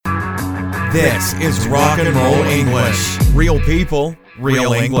This is Rock and Roll English. Real people,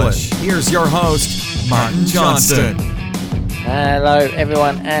 real English. Here's your host, Martin Johnston. Hello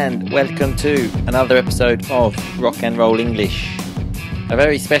everyone and welcome to another episode of Rock and Roll English. A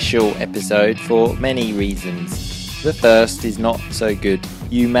very special episode for many reasons. The first is not so good.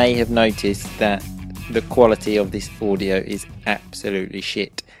 You may have noticed that the quality of this audio is absolutely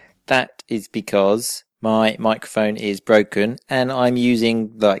shit. That is because my microphone is broken and I'm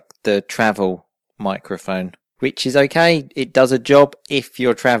using the travel microphone, which is okay. It does a job if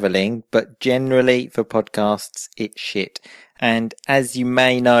you're traveling, but generally for podcasts, it's shit. And as you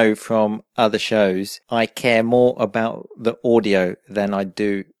may know from other shows, I care more about the audio than I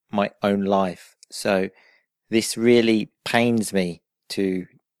do my own life. So this really pains me to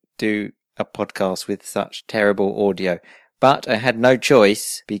do a podcast with such terrible audio. But I had no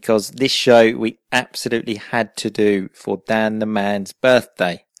choice because this show we absolutely had to do for Dan the Man's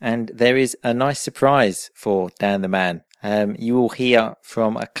birthday. And there is a nice surprise for Dan the Man. You will hear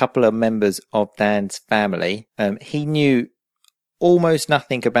from a couple of members of Dan's family. He knew almost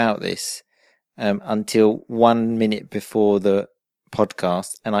nothing about this until 1 minute before the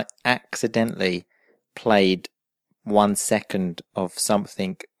podcast. And I accidentally played 1 second of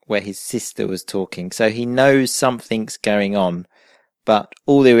something where his sister was talking. So he knows something's going on, but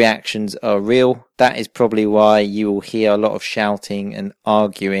all the reactions are real. That is probably why you will hear a lot of shouting and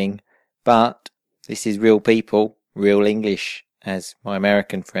arguing, but this is real people, real English, as my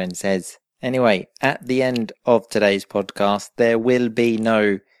American friend says. Anyway, at the end of today's podcast, there will be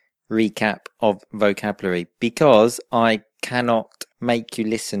no recap of vocabulary because I cannot make you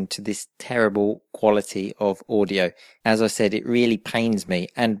listen to this terrible quality of audio. As I said, it really pains me.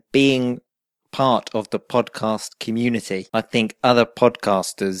 And being part of the podcast community, I think other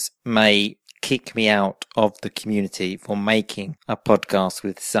podcasters may kick me out of the community for making a podcast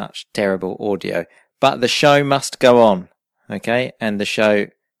with such terrible audio. But the show must go on, okay? And the show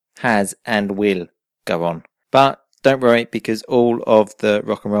has and will go on. But don't worry, because all of the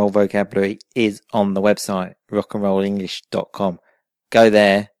rock and roll vocabulary is on the website, rockandrollenglish.com. Go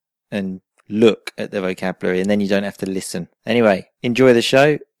there and look at the vocabulary and then you don't have to listen. Anyway, enjoy the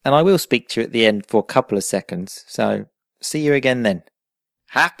show and I will speak to you at the end for a couple of seconds. So see you again then.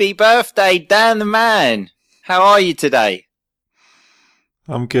 Happy birthday, Dan the Man! How are you today?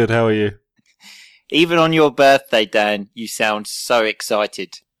 I'm good, how are you? Even on your birthday, Dan, you sound so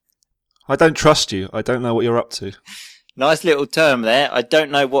excited. I don't trust you. I don't know what you're up to. Nice little term there. I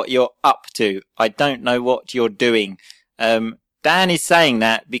don't know what you're up to. I don't know what you're doing. Dan is saying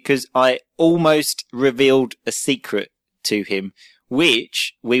that because I almost revealed a secret to him,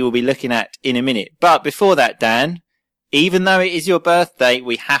 which we will be looking at in a minute. But before that, Dan, even though it is your birthday,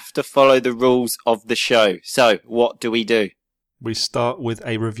 we have to follow the rules of the show. So what do? We start with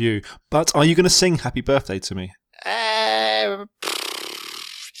a review. But are you going to sing happy birthday to me?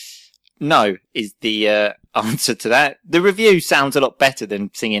 No, is the answer to that. The review sounds a lot better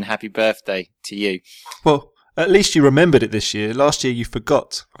than singing happy birthday to you. Well, at least you remembered it this year. Last year you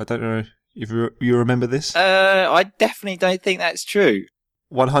forgot. I don't know if you remember this. I definitely don't think that's true.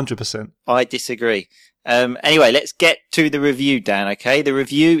 100%. I disagree. Anyway, let's get to the review, Dan, okay? The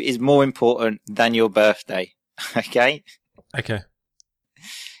review is more important than your birthday, okay? Okay.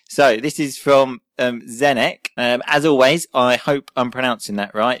 So, this is from Zenek. As always, I hope I'm pronouncing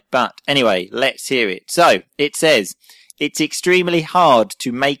that right. But anyway, let's hear it. So, it says, it's extremely hard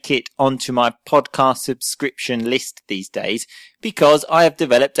to make it onto my podcast subscription list these days because I have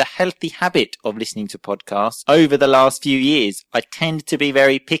developed a healthy habit of listening to podcasts over the last few years. I tend to be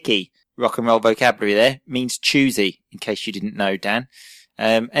very picky. Rock and roll vocabulary there means choosy, in case you didn't know, Dan.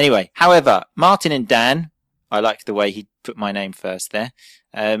 Anyway, however, Martin and Dan, I like the way he put my name first there,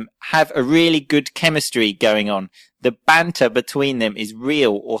 have a really good chemistry going on. The banter between them is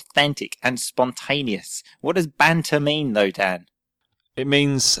real, authentic, and spontaneous. What does banter mean, though, Dan? It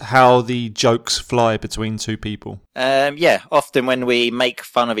means how the jokes fly between two people. Yeah, often when we make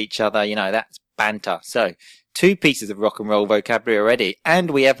fun of each other, that's banter. So, 2 pieces of rock and roll vocabulary already, and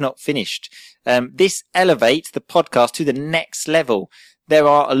we have not finished. This elevates the podcast to the next level. There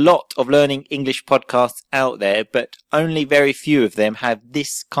are a lot of learning English podcasts out there, but only very few of them have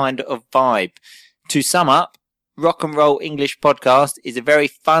this kind of vibe. To sum up, Rock and Roll English Podcast is a very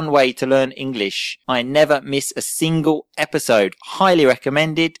fun way to learn English. I never miss a single episode. Highly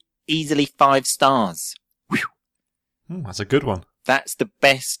recommended. Easily 5 stars. That's a good one. That's the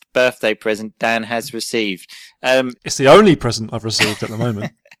best birthday present Dan has received. It's the only present I've received at the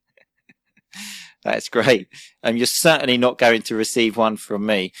moment. That's great. You're certainly not going to receive one from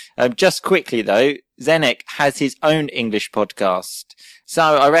me. Just quickly though, Zdenek has his own English podcast. So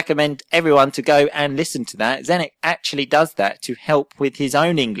I recommend everyone to go and listen to that. Zdenek actually does that to help with his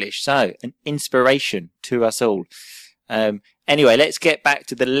own English. So an inspiration to us all. Anyway, let's get back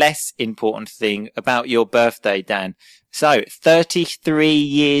to the less important thing about your birthday, Dan. So 33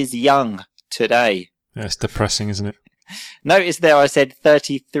 years young today. Yeah, it's depressing, isn't it? Notice there I said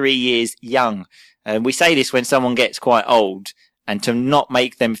 33 years young. We say this when someone gets quite old, and to not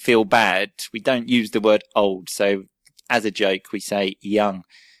make them feel bad, we don't use the word old. So as a joke, we say young.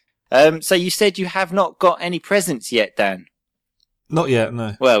 So you said you have not got any presents yet, Dan? Not yet,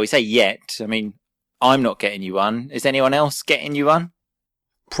 no. Well, we say yet. I mean, I'm not getting you one. Is anyone else getting you one?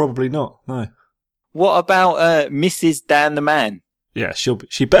 Probably not, no. What about Mrs. Dan the Man? Yeah,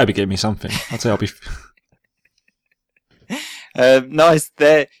 she better be giving me something. I'd say I'll be... Nice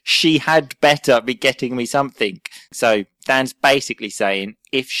there. She had better be getting me something. So Dan's basically saying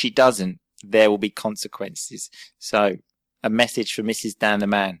if she doesn't, there will be consequences. So a message for Mrs. Dan the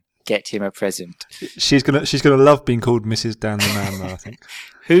Man. Get him a present. She's gonna love being called Mrs. Dan the Man, though, I think.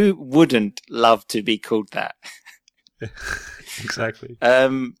 Who wouldn't love to be called that? Exactly.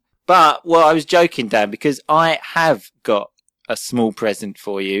 But, well, I was joking, Dan, because I have got a small present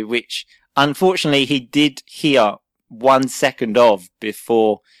for you, which unfortunately he did hear 1 second of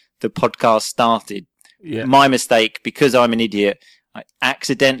before the podcast started. Yeah. My mistake, because I'm an idiot. I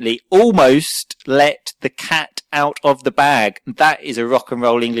accidentally almost let the cat out of the bag. That is a rock and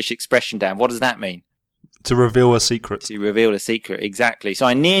roll English expression, Dan. What does that mean? To reveal a secret. To reveal a secret, exactly. So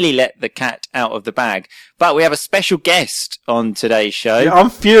I nearly let the cat out of the bag. But we have a special guest on today's show. Yeah, I'm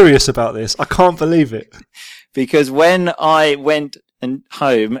furious about this. I can't believe it. Because when I went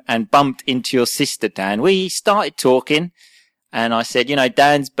home and bumped into your sister, Dan, we started talking. And I said,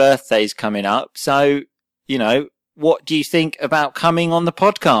 Dan's birthday's coming up. So, what do you think about coming on the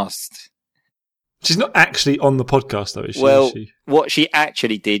podcast? She's not actually on the podcast, though, is she? Well, what she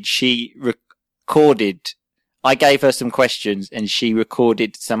actually did, she recorded. I gave her some questions and she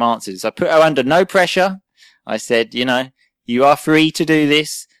recorded some answers. I put her under no pressure. I said, you are free to do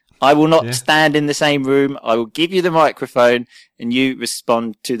this. I will not stand in the same room. I will give you the microphone and you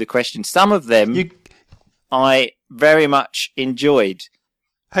respond to the questions. Some of them I very much enjoyed.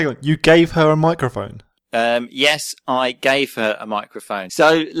 Hang on, you gave her a microphone? Yes, I gave her a microphone.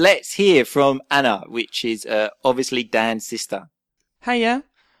 So let's hear from Anna, which is obviously Dan's sister. Hiya.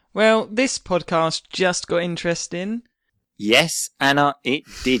 Well, this podcast just got interesting. Yes, Anna, it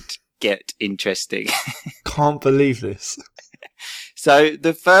did get interesting. Can't believe this. So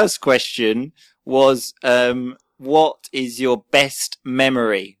the first question was, what is your best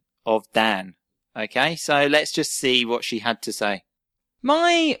memory of Dan? Okay, so let's just see what she had to say.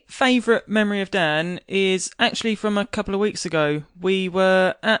 My favourite memory of Dan is actually from a couple of weeks ago. We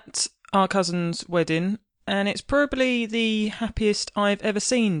were at our cousin's wedding, and it's probably the happiest I've ever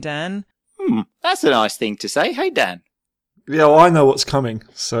seen Dan. That's a nice thing to say. Hey, Dan. Yeah, well, I know what's coming,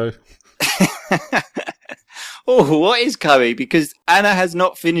 so... Oh, what is coming? Because Anna has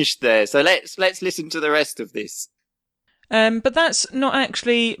not finished there, so let's listen to the rest of this. But that's not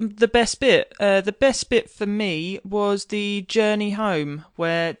actually the best bit. The best bit for me was the journey home,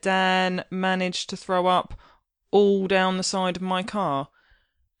 where Dan managed to throw up all down the side of my car.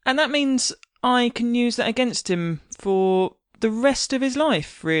 And that means I can use that against him for the rest of his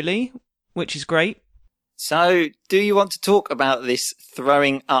life, really, which is great. So, do you want to talk about this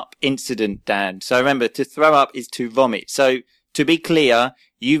throwing up incident, Dan? So remember, to throw up is to vomit. So, to be clear,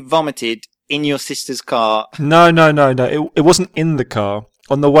 you vomited in your sister's car. No. It wasn't in the car.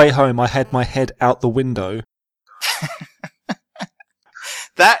 On the way home, I had my head out the window.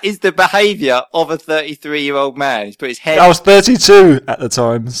 That is the behaviour of a 33-year-old man. He's put his head... I was 32 at the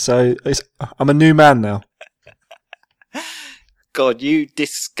time, so I'm a new man now. God, you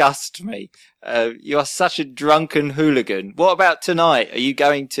disgust me. You are such a drunken hooligan. What about tonight? Are you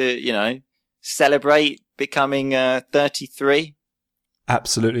going to, celebrate becoming 33?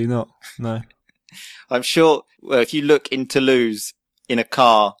 Absolutely not. No. I'm sure, well, if you look in Toulouse in a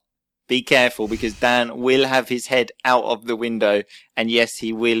car, be careful because Dan will have his head out of the window and yes,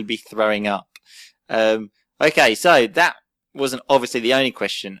 he will be throwing up. Okay, so that wasn't obviously the only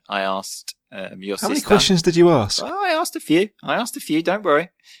question I asked your sister. How many questions did you ask? Well, I asked a few, don't worry.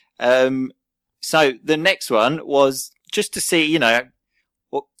 So the next one was just to see,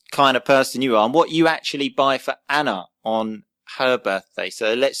 what kind of person you are and what you actually buy for Anna on her birthday.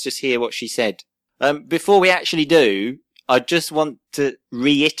 So let's just hear what she said. Before we actually do, I just want to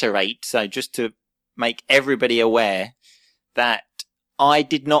reiterate, so just to make everybody aware that I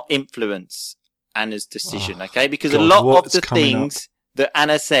did not influence Anna's decision, okay? Because God, a lot of what's the coming things that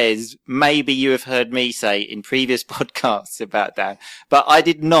Anna says, maybe you have heard me say in previous podcasts about Dan, but I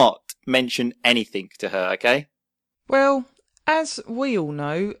did not mention anything to her, okay? Well, as we all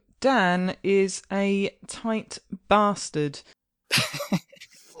know, Dan is a tight bastard.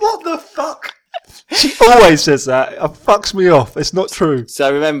 What the fuck? She always says that. It fucks me off. It's not true.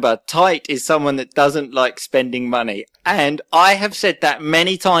 So remember, tight is someone that doesn't like spending money. And I have said that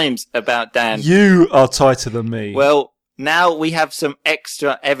many times about Dan. You are tighter than me. Well, now we have some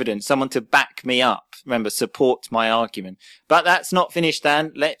extra evidence, someone to back me up. Remember, support my argument. But that's not finished,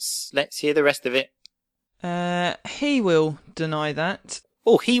 Dan. Let's hear the rest of it. He will deny that.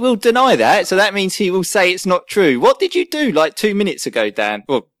 Oh, he will deny that, so that means he will say it's not true. What did you do like 2 minutes ago, Dan?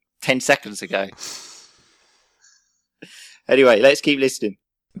 Well, 10 seconds ago. Anyway, let's keep listening.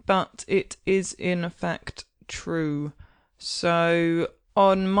 But it is in fact true. So,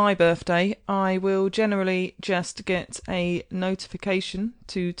 on my birthday, I will generally just get a notification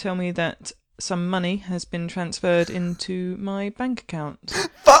to tell me that some money has been transferred into my bank account.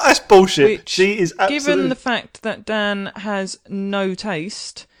 But that's bullshit. Which, She is absolutely... given the fact that Dan has no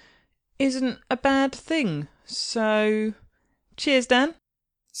taste, isn't a bad thing. So, cheers, Dan.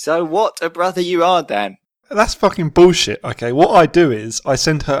 So what a brother you are, Dan. That's fucking bullshit, okay? What I do is I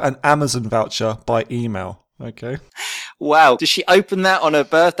send her an Amazon voucher by email, okay? Wow. Does she open that on her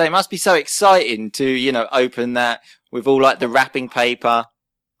birthday? It must be so exciting to, open that with all like the wrapping paper.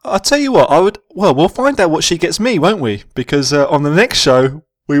 I'll tell you what, we'll find out what she gets me, won't we? Because on the next show,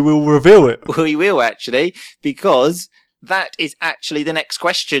 we will reveal it. We will actually, because that is actually the next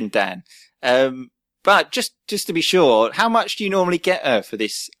question, Dan. But just to be sure, how much do you normally get her for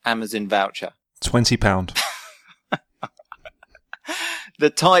this Amazon voucher? £20. The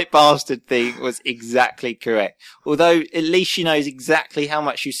tight bastard thing was exactly correct. Although at least she knows exactly how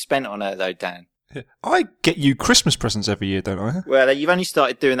much you spent on her though, Dan. I get you Christmas presents every year, don't I? Well, you've only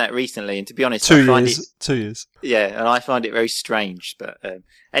started doing that recently, and to be honest, 2 years. 2 years. Yeah, and I find it very strange. But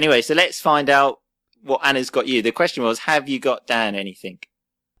anyway, so let's find out what Anna's got you. The question was, have you got Dan anything?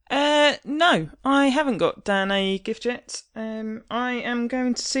 No, I haven't got Dan a gift yet. I am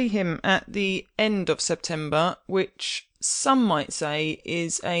going to see him at the end of September, which some might say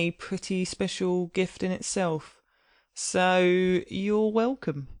is a pretty special gift in itself. So, you're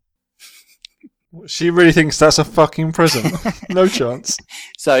welcome. She really thinks that's a fucking present. No chance.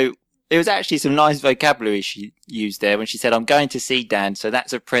 So, there was actually some nice vocabulary she used there when she said, I'm going to see Dan, so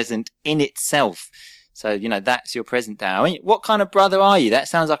that's a present in itself. So, that's your present, Dan. I mean, what kind of brother are you? That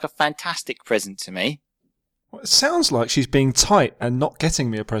sounds like a fantastic present to me. Well, it sounds like she's being tight and not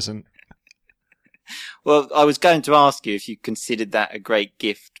getting me a present. Well, I was going to ask you if you considered that a great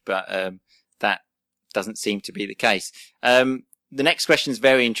gift, but that doesn't seem to be the case. The next question is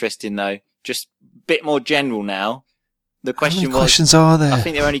very interesting, though. Just a bit more general now. The question How many questions are there? I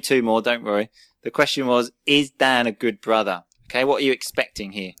think there are only 2 more, don't worry. The question was, is Dan a good brother? Okay, what are you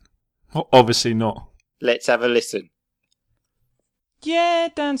expecting here? Well, obviously not. Let's have a listen. Yeah,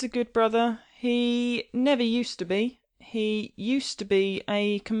 Dan's a good brother. He never used to be. He used to be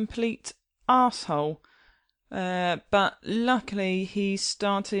a complete arsehole. But luckily he's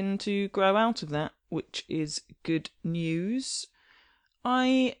starting to grow out of that, which is good news.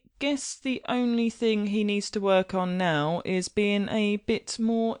 I guess the only thing he needs to work on now is being a bit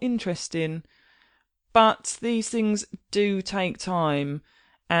more interesting. But these things do take time,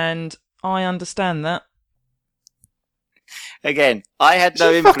 and I understand that. Again, I had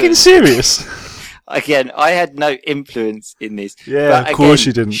no influence. Fucking serious? Again, I had no influence in this. Yeah, but of course again,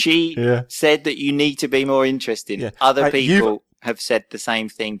 you didn't. She said that you need to be more interesting. Yeah. Other people have said the same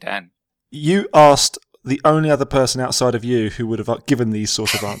thing, Dan. You asked the only other person outside of you who would have given these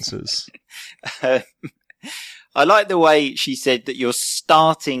sort of answers. I like the way she said that you're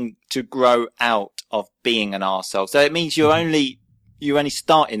starting to grow out of being an arsehole. So it means you're only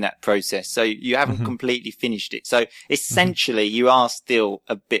starting that process. So you haven't completely finished it. So essentially you are still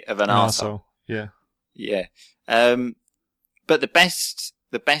a bit of an arsehole. Yeah. Yeah. But the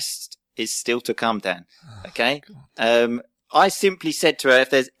best is still to come, Dan. Okay. I simply said to her if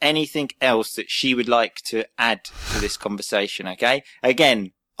there's anything else that she would like to add to this conversation. Okay.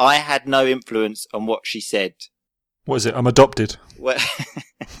 Again, I had no influence on what she said. What is it? I'm adopted. Well,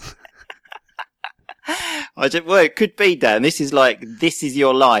 it could be, Dan. This is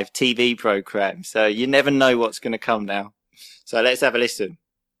your live TV program. So you never know what's going to come now. So let's have a listen.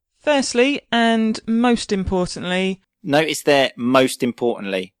 Firstly, and most importantly... Notice there, most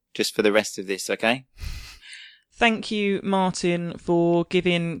importantly, just for the rest of this, okay? Thank you, Martin, for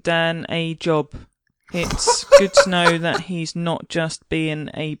giving Dan a job. It's good to know that he's not just being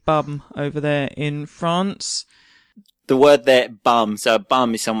a bum over there in France. The word there, bum. So a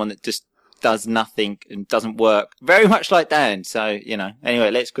bum is someone that just does nothing and doesn't work. Very much like Dan. So,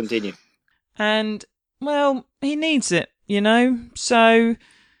 anyway, let's continue. And, well, he needs it, So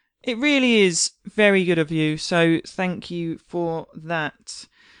it really is very good of you. So thank you for that.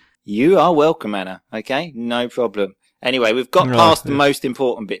 You are welcome, Anna. Okay, no problem. Anyway, we've got past the most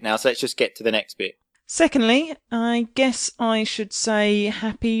important bit now, so let's just get to the next bit. Secondly, I guess I should say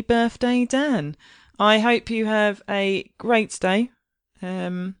happy birthday, Dan. I hope you have a great day.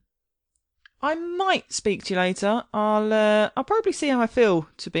 I might speak to you later. I'll probably see how I feel,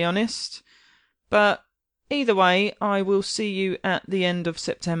 to be honest. But either way, I will see you at the end of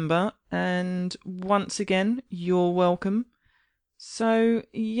September. And once again, you're welcome. So,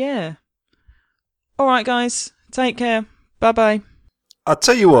 yeah. Alright, guys. Take care. Bye-bye. I'll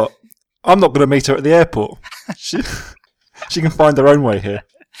tell you what. I'm not going to meet her at the airport. She can find her own way here.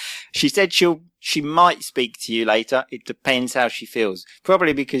 She said she might speak to you later. It depends how she feels.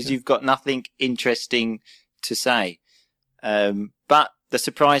 Probably because you've got nothing interesting to say. But the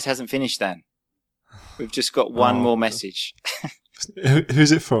surprise hasn't finished, Dan. We've just got one more message.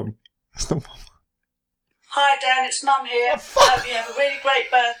 Who's it from? Hi, Dan. It's Mum here. I hope you have a really great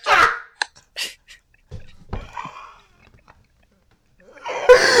birthday.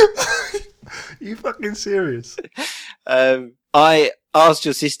 You fucking serious? I asked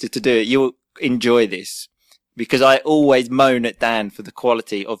your sister to do it. You'll enjoy this because I always moan at Dan for the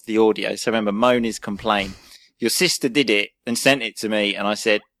quality of the audio. So remember, moan is complain. Your sister did it and sent it to me, and I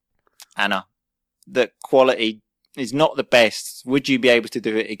said, Anna, the quality is not the best. Would you be able to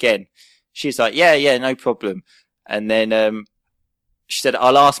do it again? She's like, yeah, no problem. And then she said,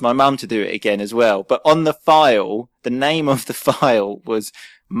 I'll ask my mum to do it again as well. But on the file, the name of the file was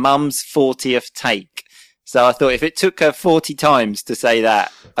Mum's 40th Take. So I thought if it took her 40 times to say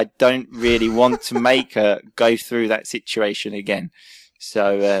that, I don't really want to make her go through that situation again.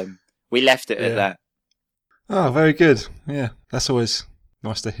 So we left it at that. Oh, very good. Yeah, that's always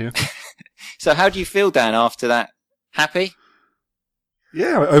nice to hear. So how do you feel, Dan, after that? Happy?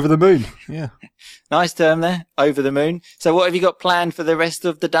 Yeah, over the moon. Yeah. Nice term there, over the moon. So what have you got planned for the rest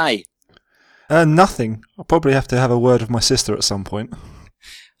of the day? Nothing. I'll probably have to have a word with my sister at some point.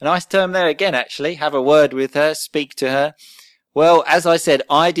 A nice term there again, actually. Have a word with her, speak to her. Well, as I said,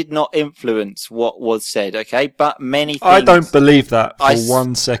 I did not influence what was said, okay? But many things... I don't believe that for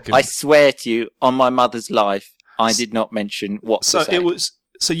 1 second. I swear to you, on my mother's life, I did not mention what to say.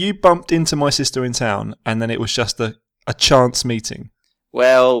 So you bumped into my sister in town, and then it was just a chance meeting?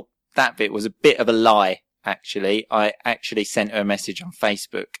 Well, that bit was a bit of a lie, actually. I actually sent her a message on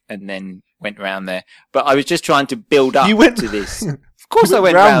Facebook and then went around there. But I was just trying to build up to this. Of course I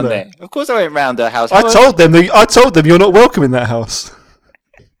went round there. Of course I went round her house. I told them you're not welcome in that house.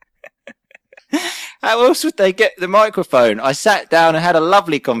 How else would they get the microphone? I sat down and had a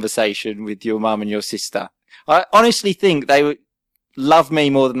lovely conversation with your mum and your sister. I honestly think they would love me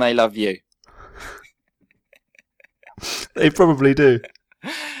more than they love you. They probably do.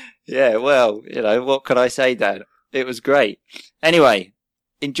 Yeah, well, what can I say, Dad? It was great. Anyway,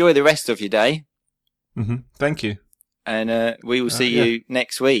 enjoy the rest of your day. Mm-hmm. Thank you. And we will see you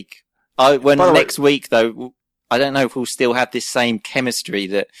next week. Next week, though, I don't know if we'll still have this same chemistry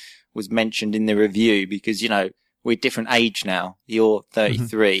that was mentioned in the review because, we're different age now. You're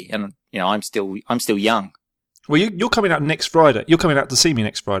 33 and, I'm still young. Well, you're coming out next Friday. You're coming out to see me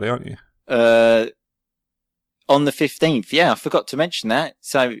next Friday, aren't you? On the 15th. Yeah, I forgot to mention that.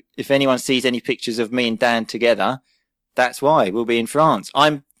 So if anyone sees any pictures of me and Dan together, that's why we'll be in France.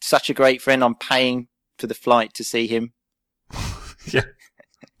 I'm such a great friend. I'm paying for the flight to see him. Yeah,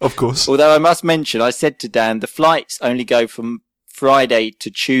 of course. Although I must mention, I said to Dan, the flights only go from Friday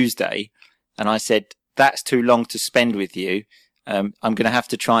to Tuesday. And I said, that's too long to spend with you. I'm going to have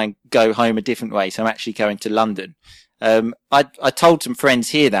to try and go home a different way. So I'm actually going to London. I told some friends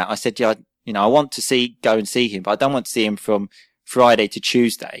here that I said, I want to go and see him, but I don't want to see him from Friday to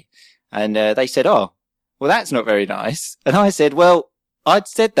Tuesday. And they said, oh, well, that's not very nice. And I said, well, I'd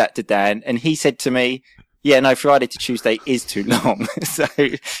said that to Dan, and he said to me, yeah, no, Friday to Tuesday is too long. So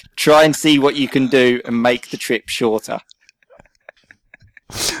try and see what you can do and make the trip shorter.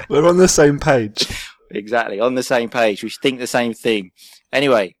 We're on the same page. Exactly, on the same page. We think the same thing.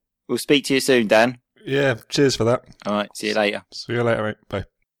 Anyway, we'll speak to you soon, Dan. Yeah, cheers for that. All right, see you later. See you later, mate. Bye.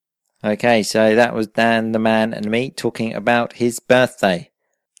 Okay, so that was Dan the Man and me talking about his birthday.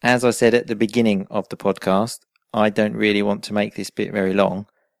 As I said at the beginning of the podcast, I don't really want to make this bit very long,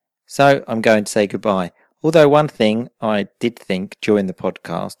 so I'm going to say goodbye. Although one thing I did think during the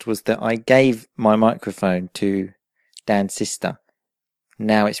podcast was that I gave my microphone to Dan's sister.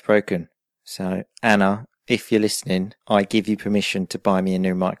 Now it's broken. So, Anna, if you're listening, I give you permission to buy me a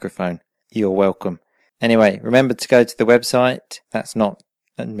new microphone. You're welcome. Anyway, remember to go to the website. That's not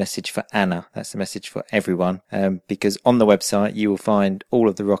a message for Anna. That's a message for everyone. Because on the website, you will find all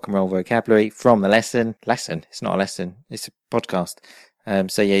of the rock and roll vocabulary from the lesson. Lesson? It's not a lesson. It's a podcast.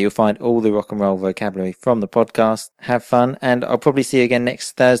 So yeah, you'll find all the rock and roll vocabulary from the podcast. Have fun. And I'll probably see you again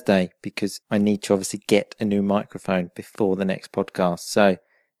next Thursday because I need to obviously get a new microphone before the next podcast. So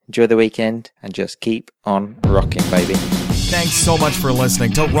enjoy the weekend and just keep on rocking, baby. Thanks so much for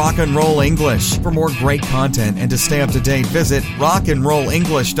listening to Rock and Roll English. For more great content and to stay up to date, visit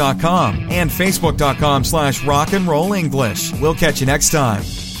rockandrollenglish.com and facebook.com/rockandrollenglish. We'll catch you next time.